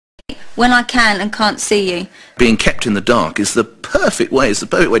when I can and can't see you. Being kept in the dark is the perfect way. It's the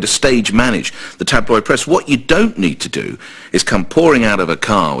perfect way to stage manage the tabloid press. What you don't need to do is come pouring out of a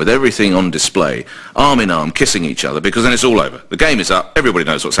car with everything on display, arm in arm, kissing each other, because then it's all over. The game is up. Everybody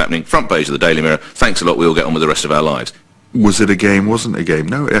knows what's happening. Front page of the Daily Mirror. Thanks a lot. We all get on with the rest of our lives. Was it a game? Wasn't a game?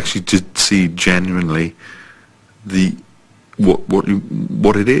 No, it actually did see genuinely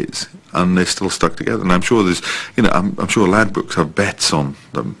what it is, and they're still stuck together. And I'm sure there's, you know, I'm sure Ladbrokes have bets on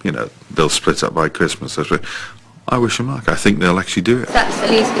them. You know, they'll split up by Christmas. I wish them luck. I think they'll actually do it. That's at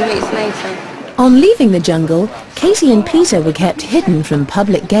least a week later. On leaving the jungle, Katie and Peter were kept hidden from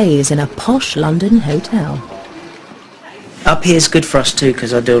public gaze in a posh London hotel. Up here's good for us too,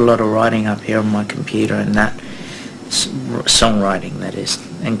 because I do a lot of writing up here on my computer, and that songwriting, that is.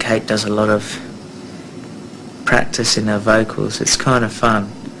 And Kate does a lot of practice in her vocals. It's kind of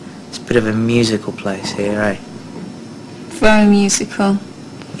fun. It's a bit of a musical place here, eh? Very musical.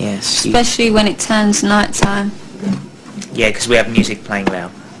 Yes. Especially when it turns night time. Yeah, because we have music playing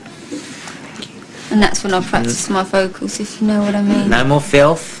loud. And that's when I practice my vocals, if you know what I mean. No more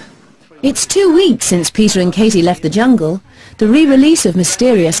filth. It's 2 weeks since Peter and Katie left the jungle. The re-release of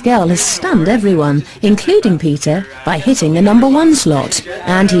Mysterious Girl has stunned everyone, including Peter, by hitting the #1 slot.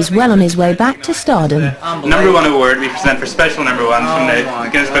 And he's well on his way back to stardom. #1 award we present for special #1s from the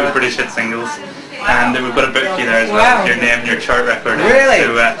Guinness Book of British Hit Singles. And we've got a book for you there as well, your name and your chart record. Really?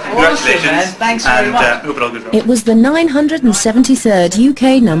 So congratulations, man. Thanks very much. Hope it all goes well. It was the 973rd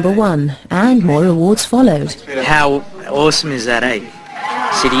UK #1, and more awards followed. How awesome is that, eh?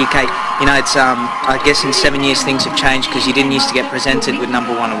 City UK. You know, it's I guess in 7 years things have changed, because you didn't used to get presented with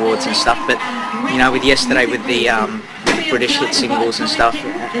 #1 awards and stuff, but you know, with yesterday with the British Hit Singles and stuff,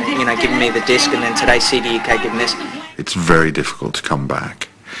 you know, giving me the disc, and then today CD UK giving this. It's very difficult to come back,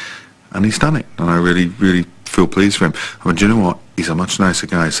 and he's done it, and I really, really feel pleased for him. I mean, do you know what? He's a much nicer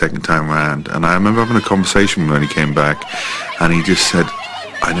guy second time round, and I remember having a conversation with him when he came back, and he just said,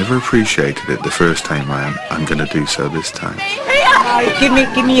 I never appreciated it the first time round. I'm going to do so this time. Give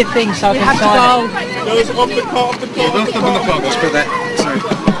me your thing so I can sign it. Goes off the car, Don't step in the car, let's put that. Sorry.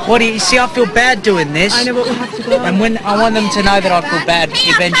 What do you see? I feel bad doing this. I know, but we'll have to go. And when I want them to know that I feel bad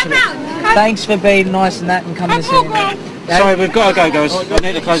eventually. Thanks for being nice and that, and coming to see me. Sorry, we've got to go, guys. I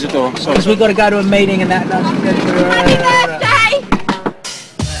need to close the door. Sorry. Because we've got to go to a meeting and that.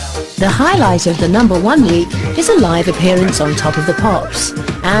 The highlight of the #1 week is a live appearance on Top of the Pops,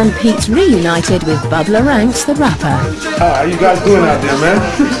 and Pete's reunited with Bubba Ranks, the rapper. How you guys doing out there, man?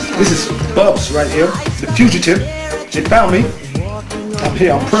 This is Bubs right here, the fugitive. They found me. I'm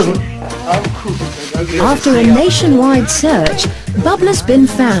here on prison. After a nationwide search, Bubba's been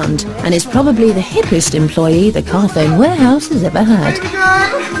found and is probably the hippest employee the Carphone Warehouse has ever had.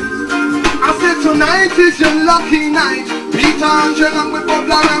 I said tonight is your lucky night. Peter and Japlb with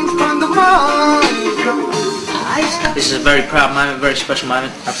Bubba Ranks from the mall. This is a very proud moment, very special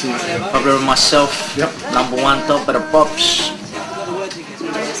moment. Absolutely. Bubba and myself, Yep. #1 Top of the Pops.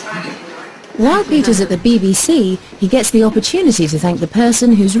 While Peter's at the BBC, he gets the opportunity to thank the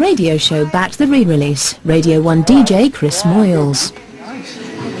person whose radio show backed the re-release, Radio 1 DJ Chris Moyles.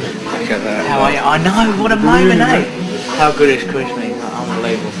 Look at that. How are you? I know, what a moment, eh? How good is Chris, mate?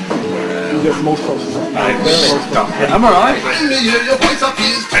 Unbelievable. You get the most close. I'm alright. Your voice up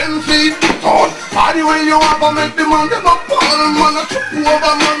is 10 feet tall. Body when you up, I make the man them up. Man, I trip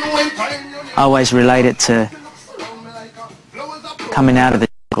over man when time. I always relate it to coming out of the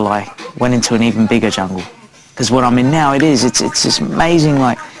jungle. I went into an even bigger jungle. Because what I'm in now, it's this amazing,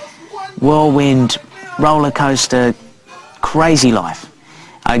 like, whirlwind, roller coaster, crazy life.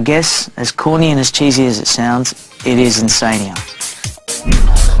 I guess, as corny and as cheesy as it sounds, it is insania.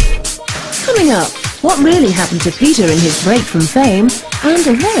 Coming up, what really happened to Peter in his break from fame, and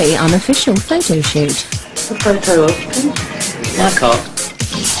a very unofficial photo shoot. A photo of my car.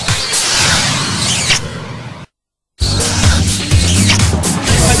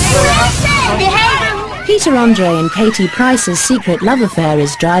 Peter Andre and Katie Price's secret love affair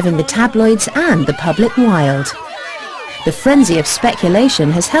is driving the tabloids and the public wild. The frenzy of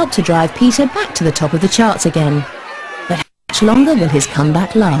speculation has helped to drive Peter back to the top of the charts again. But how much longer will his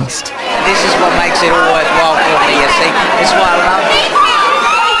comeback last? This is what makes it all worthwhile for me, you see. It's why I love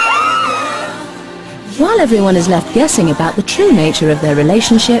it. While everyone is left guessing about the true nature of their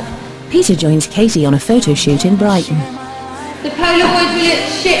relationship, Peter joins Katie on a photo shoot in Brighton. The Polaroid will look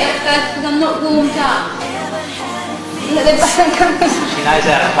shit at first because I'm not warmed up. She knows how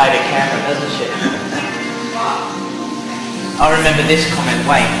to play the camera, doesn't she? I remember this comment,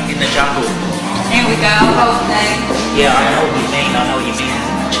 wait, in the jungle. Here we go, whole thing. Yeah, I know what you mean,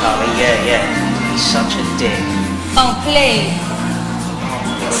 Charlie, yeah. He's such a dick. Oh, please.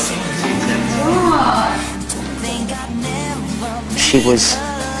 she was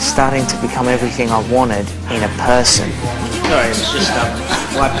starting to become everything I wanted in a person. Sorry, it's just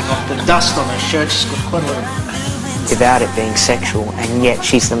wiping off the dust on her shirt. She's got quite a lot of... Without it being sexual, and yet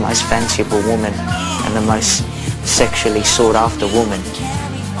she's the most fanciable woman and the most sexually sought after woman.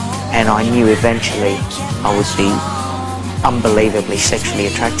 And I knew eventually I would be unbelievably sexually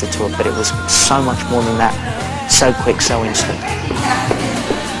attracted to her, but it was so much more than that, so quick, so instant.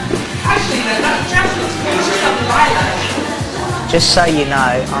 Just so you know,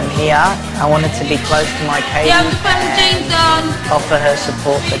 I'm here. I wanted to be close to my Katie. Yeah, I'm just putting the jeans on. Offer her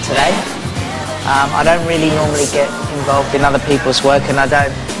support for today. I don't really normally get involved in other people's work, and I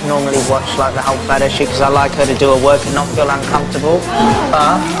don't normally watch like the whole photo shoot because I like her to do her work and not feel uncomfortable.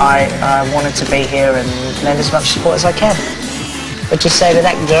 But I wanted to be here and lend as much support as I can. What'd you say to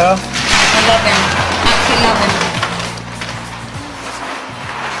that, girl? I love him. Absolutely love him.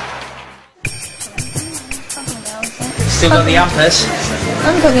 Still got the uppers?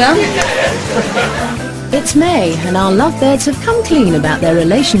 I'm good, yeah. It's May, and our lovebirds have come clean about their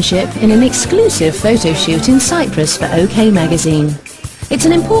relationship in an exclusive photo shoot in Cyprus for OK magazine. It's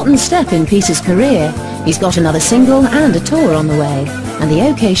an important step in Peter's career. He's got another single and a tour on the way, and the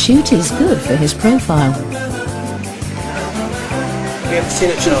OK shoot is good for his profile. We have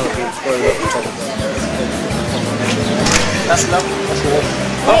seen it That's enough.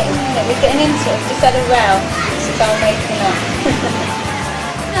 Wait a minute, we're getting into it. Just had a row. It's about making up.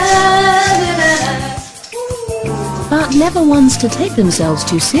 But never ones to take themselves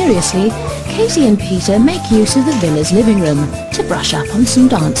too seriously, Katie and Peter make use of the villa's living room to brush up on some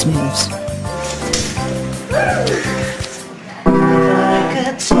dance moves.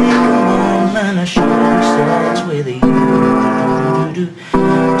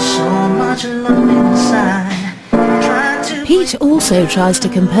 Pete also tries to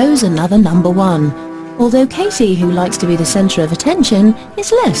compose another #1, although Katie, who likes to be the centre of attention,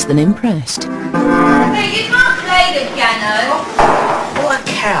 is less than impressed. Hey, you can't play the piano. What a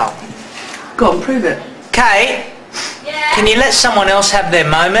cow. Go on, prove it. Kate, Yeah. can you let someone else have their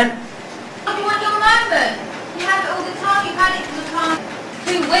moment? What do you want your moment? You have it all the time. You've had it for the past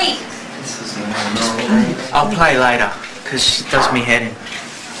 2 weeks. I'll play later, because it does me head in.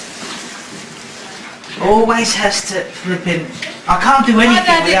 Always has to flipping... I can't do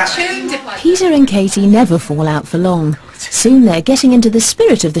anything without... Peter and Katie never fall out for long. Soon they're getting into the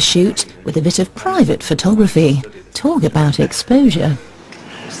spirit of the shoot with a bit of private photography. Talk about exposure.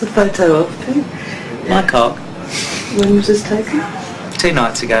 What's the photo of? My cock. When was this taken? 2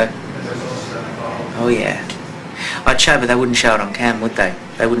 nights ago. Oh yeah. I'd show, but they wouldn't show it on cam, would they?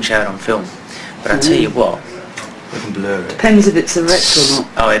 They wouldn't show it on film. But I tell you what. We can blur it. Depends if it's erect or not.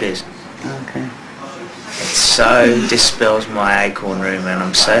 Oh, it is. Okay. It so dispels my acorn room, and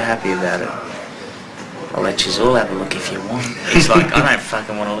I'm so happy about it. I'll let you all have a look if you want. It's like, I don't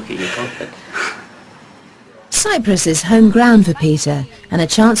fucking want to look at your cockpit. Cyprus is home ground for Peter, and a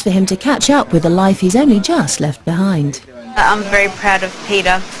chance for him to catch up with the life he's only just left behind. I'm very proud of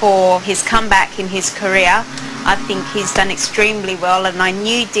Peter for his comeback in his career. I think he's done extremely well, and I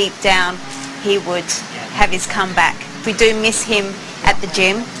knew deep down he would have his comeback. We do miss him at the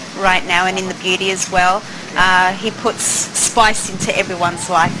gym right now and in the beauty as well. He puts spice into everyone's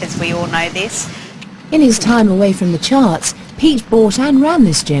life, as we all know this. In his time away from the charts, Pete bought and ran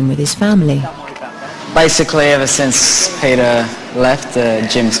this gym with his family. Basically, ever since Peter left, the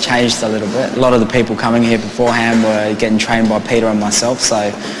gym's changed a little bit. A lot of the people coming here beforehand were getting trained by Peter and myself,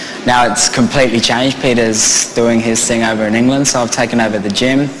 so now it's completely changed. Peter's doing his thing over in England, so I've taken over the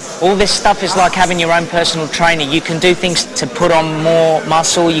gym. All this stuff is like having your own personal trainer. You can do things to put on more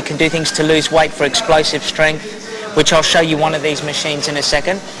muscle, you can do things to lose weight for explosive strength, which I'll show you one of these machines in a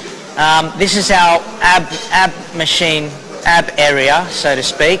second. This is our ab machine, ab area, so to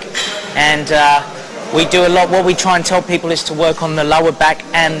speak, and we do a lot. What we try and tell people is to work on the lower back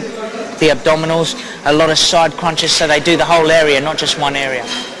and the abdominals, a lot of side crunches, so they do the whole area, not just one area.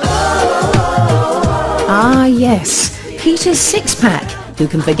 Ah yes, Peter's six-pack, who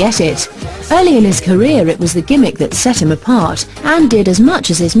can forget it? Early in his career it was the gimmick that set him apart and did as much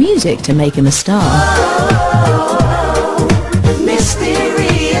as his music to make him a star.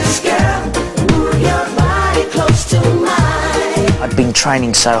 I'd been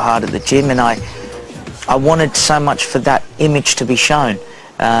training so hard at the gym, and I wanted so much for that image to be shown.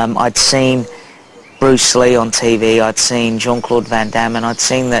 I'd seen Bruce Lee on TV, I'd seen Jean-Claude Van Damme, and I'd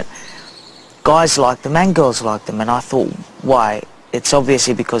seen that guys liked them and girls liked them, and I thought, why? It's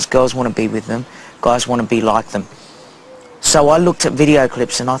obviously because girls want to be with them, guys want to be like them. So I looked at video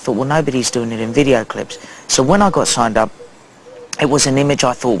clips and I thought, well, nobody's doing it in video clips. So when I got signed up, it was an image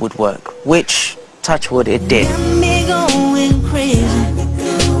I thought would work, which, touch wood, it did. crazy.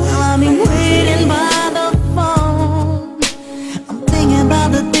 Well, I've been waiting by the phone. I'm thinking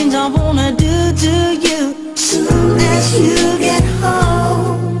about the things I wanna do to you soon as you get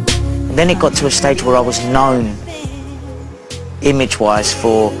home. And then it got to a stage where I was known image-wise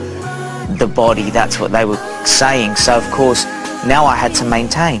for the body. That's what they were saying. So of course now I had to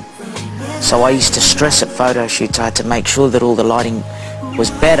maintain. So I used to stress at photo shoots. I had to make sure that all the lighting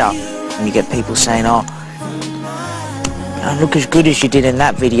was better. And you get people saying, oh, you don't look as good as you did in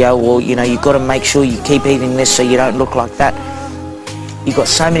that video, or you know, you've got to make sure you keep eating this so you don't look like that. You've got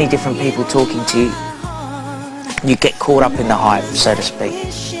so many different people talking to you. You get caught up in the hype, so to speak.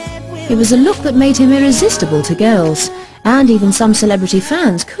 It was a look that made him irresistible to girls, and even some celebrity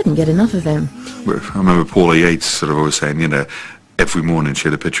fans couldn't get enough of him. I remember Paula Yates sort of always saying, you know, every morning she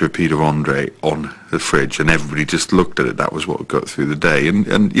had a picture of Peter Andre on the fridge and everybody just looked at it. That was what got through the day.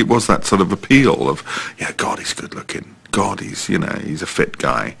 And it was that sort of appeal of, yeah, God, he's good looking. God, he's, you know, he's a fit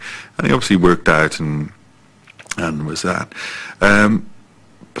guy. And he obviously worked out and was that.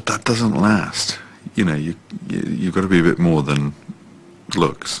 But that doesn't last. You know, you've got to be a bit more than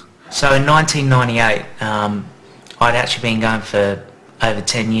looks. So in 1998, I'd actually been going for over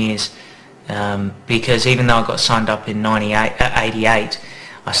 10 years. Because even though I got signed up in 88,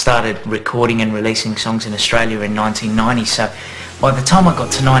 I started recording and releasing songs in Australia in 1990. So by the time I got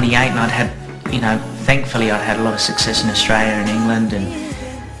to 98 and I'd had, you know, thankfully I'd had a lot of success in Australia and England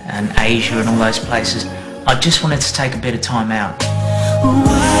and Asia and all those places, I just wanted to take a bit of time out.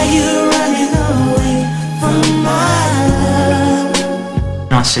 Why you running away from my love?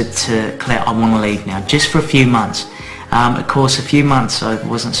 And I said to Claire, I want to leave now, just for a few months. Of course, a few months, I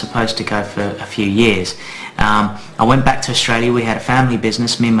wasn't supposed to go for a few years. I went back to Australia. We had a family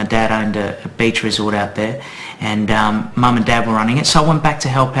business. Me and my dad owned a beach resort out there, and Mum and Dad were running it, so I went back to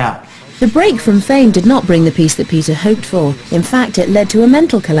help out. The break from fame did not bring the peace that Peter hoped for. In fact, it led to a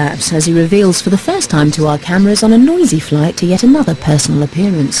mental collapse, as he reveals for the first time to our cameras on a noisy flight to yet another personal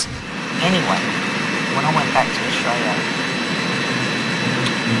appearance. Anyway, when I went back to Australia,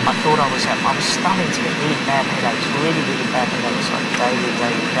 I thought I was starting to get really bad headaches, really bad headaches, like daily,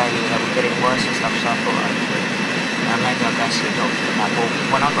 they were getting worse and stuff, so I thought, maybe I'll go see a doctor for that. Well,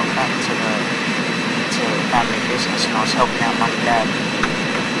 when I got back to the family business and I was helping out Mum and Dad,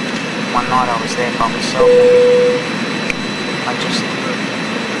 one night I was there by myself and I just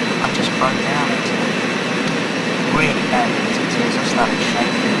broke down into really bad into tears. I started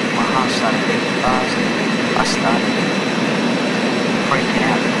shaking, my heart started beating fast, I started freaking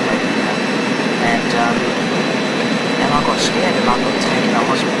out completely, and I got scared and I got taken to the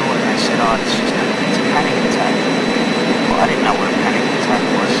hospital and they said, oh, it's just a panic attack. Well, I didn't know what a panic attack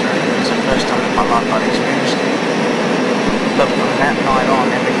was, so it was the first time in my life I'd experienced it. But from that night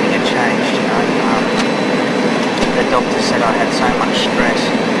on, everything had changed, you know. The doctor said I had so much stress,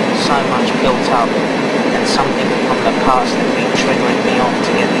 so much built up, and something from the past had been triggering me on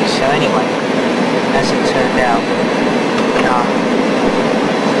to get this. So anyway, as it turned out,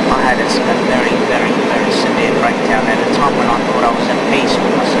 I had a very severe breakdown at a time when I thought I was at peace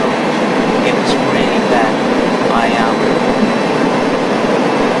with myself. It was really bad.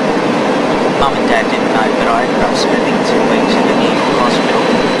 Mum and Dad didn't know, but I ended up spending 2 weeks in the hospital.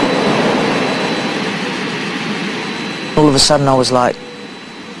 All of a sudden I was like,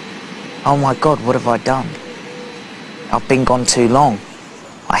 oh my God, what have I done? I've been gone too long.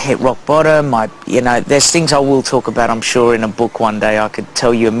 I hit rock bottom. You know, there's things I will talk about, I'm sure, in a book one day. I could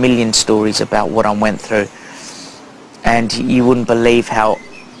tell you a million stories about what I went through. And you wouldn't believe how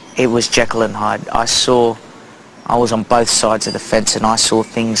it was Jekyll and Hyde. I was on both sides of the fence and I saw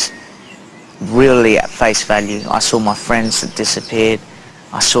things really at face value. I saw my friends that disappeared.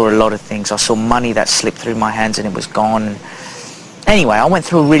 I saw a lot of things. I saw money that slipped through my hands and it was gone. And anyway, I went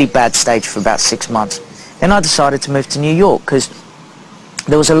through a really bad stage for about 6 months. Then I decided to move to New York because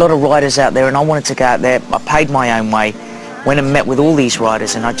there was a lot of writers out there and I wanted to go out there. I paid my own way, went and met with all these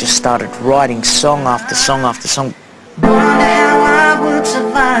writers and I just started writing song after song after song. Wonder how I would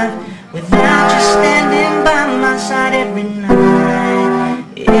survive without you standing by my side every night,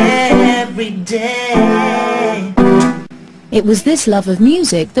 every day. It was this love of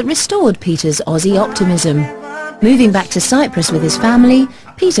music that restored Peter's Aussie optimism. Moving back to Cyprus with his family,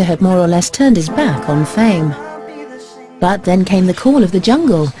 Peter had more or less turned his back on fame. But then came the call of the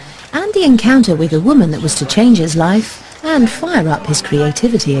jungle, and the encounter with a woman that was to change his life and fire up his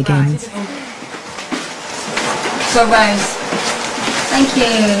creativity again. So Rose, thank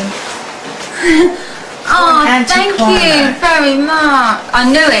you. Oh, thank you very much. I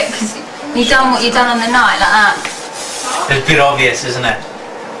knew it because you done what you done on the night like that. It's a bit obvious, isn't it?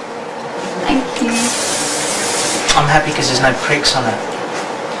 Thank you. I'm happy because there's no pricks on it.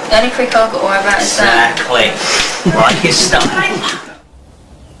 The only prick I've got to worry about is that. Exactly. Like your style.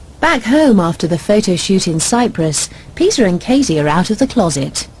 Back home after the photo shoot in Cyprus, Peter and Katie are out of the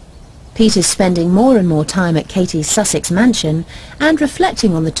closet. Peter's spending more and more time at Katie's Sussex mansion and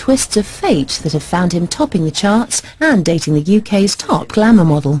reflecting on the twists of fate that have found him topping the charts and dating the UK's top glamour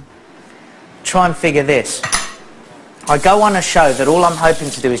model. Try and figure this. I go on a show that all I'm hoping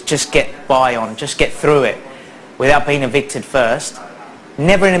to do is just get by on, just get through it without being evicted first.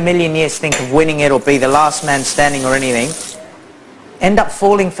 Never in a million years think of winning it or be the last man standing or anything. End up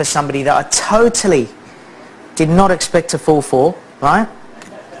falling for somebody that I totally did not expect to fall for, right?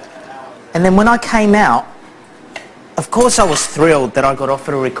 And then when I came out, of course I was thrilled that I got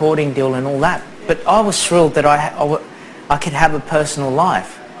offered a recording deal and all that, but I was thrilled that I could have a personal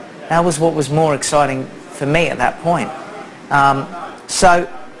life. That was what was more exciting for me at that point. So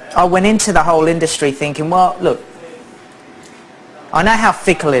I went into the whole industry thinking, well, look, I know how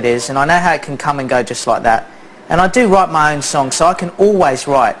fickle it is and I know how it can come and go just like that. And I do write my own songs, so I can always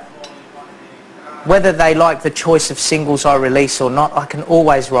write. Whether they like the choice of singles I release or not, I can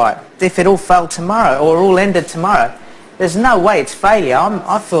always write. If it all failed tomorrow or all ended tomorrow, there's no way it's failure.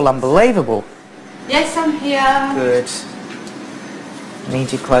 I feel unbelievable. Yes, I'm here. Good.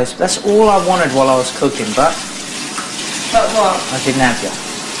 Need you close. That's all I wanted while I was cooking, but... But what? I didn't have you.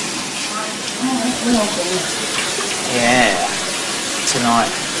 Yeah.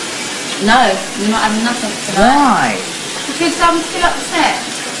 Tonight. No, you're not having nothing tonight. Why? Because I'm still upset.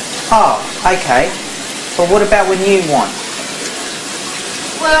 Oh, okay. But what about when you want?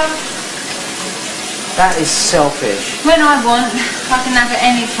 Well, that is selfish. when I want, I can have it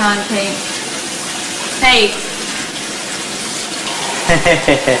any time, Pete. Pete.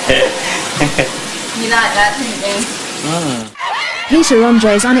 You like that, didn't you? Peter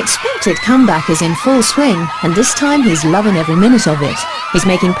Andre's unexpected comeback is in full swing, and this time he's loving every minute of it. He's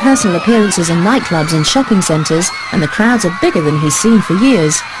making personal appearances in nightclubs and shopping centres, and the crowds are bigger than he's seen for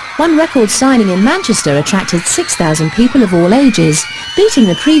years. One record signing in Manchester attracted 6,000 people of all ages, beating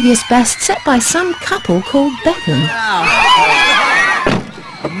the previous best set by some couple called Beckham.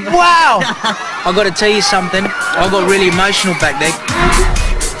 Wow! I've got to tell you something. I got really emotional back there.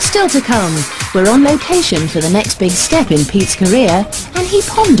 Still to come, we're on location for the next big step in Pete's career, and he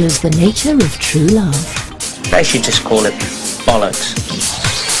ponders the nature of true love. They should just call it bollocks.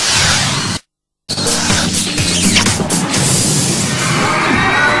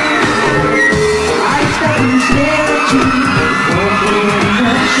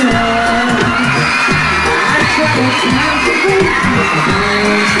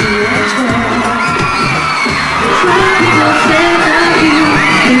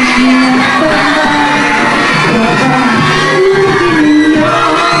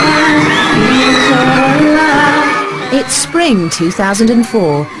 It's spring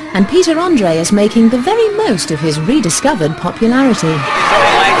 2004, and Peter Andre is making the very most of his rediscovered popularity.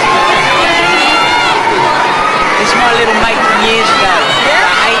 It's my little mate from years ago.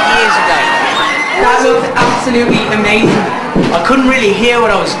 Yeah? 8 years ago. That looked absolutely amazing. I couldn't really hear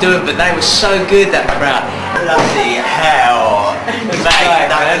what I was doing, but they were so good, that crowd. Bloody hell. Mate,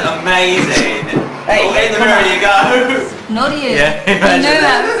 that was amazing. Hey, in the mirror you go. Not you. Yeah, I knew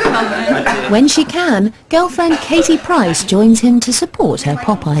that was coming. When she can, girlfriend Katie Price joins him to support her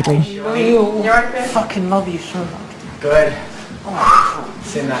pop idol. I fucking love you so much. Good.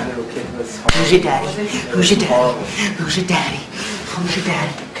 Seeing that little kid was... Who's your daddy? Who's your daddy? Who's your daddy? Who's your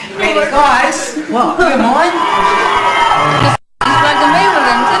daddy? Hey guys! What? Who am I? It's like a mirror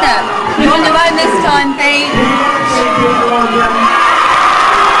then, isn't it? You're on your own this time, Pete.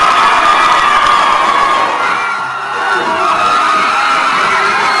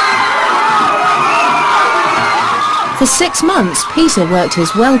 For 6 months, Peter worked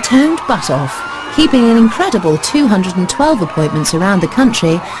his well-toned butt off, keeping an incredible 212 appointments around the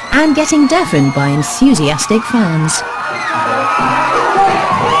country and getting deafened by enthusiastic fans.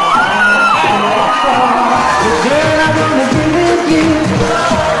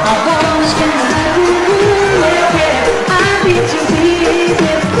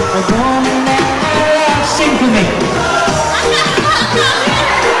 Sing for me.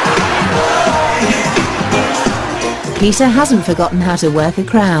 Peter hasn't forgotten how to work a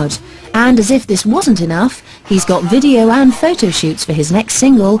crowd, and as if this wasn't enough, he's got video and photo shoots for his next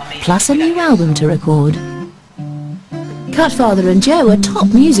single, plus a new album to record. Cutfather and Joe are top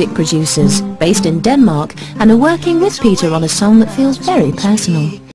music producers, based in Denmark, and are working with Peter on a song that feels very personal.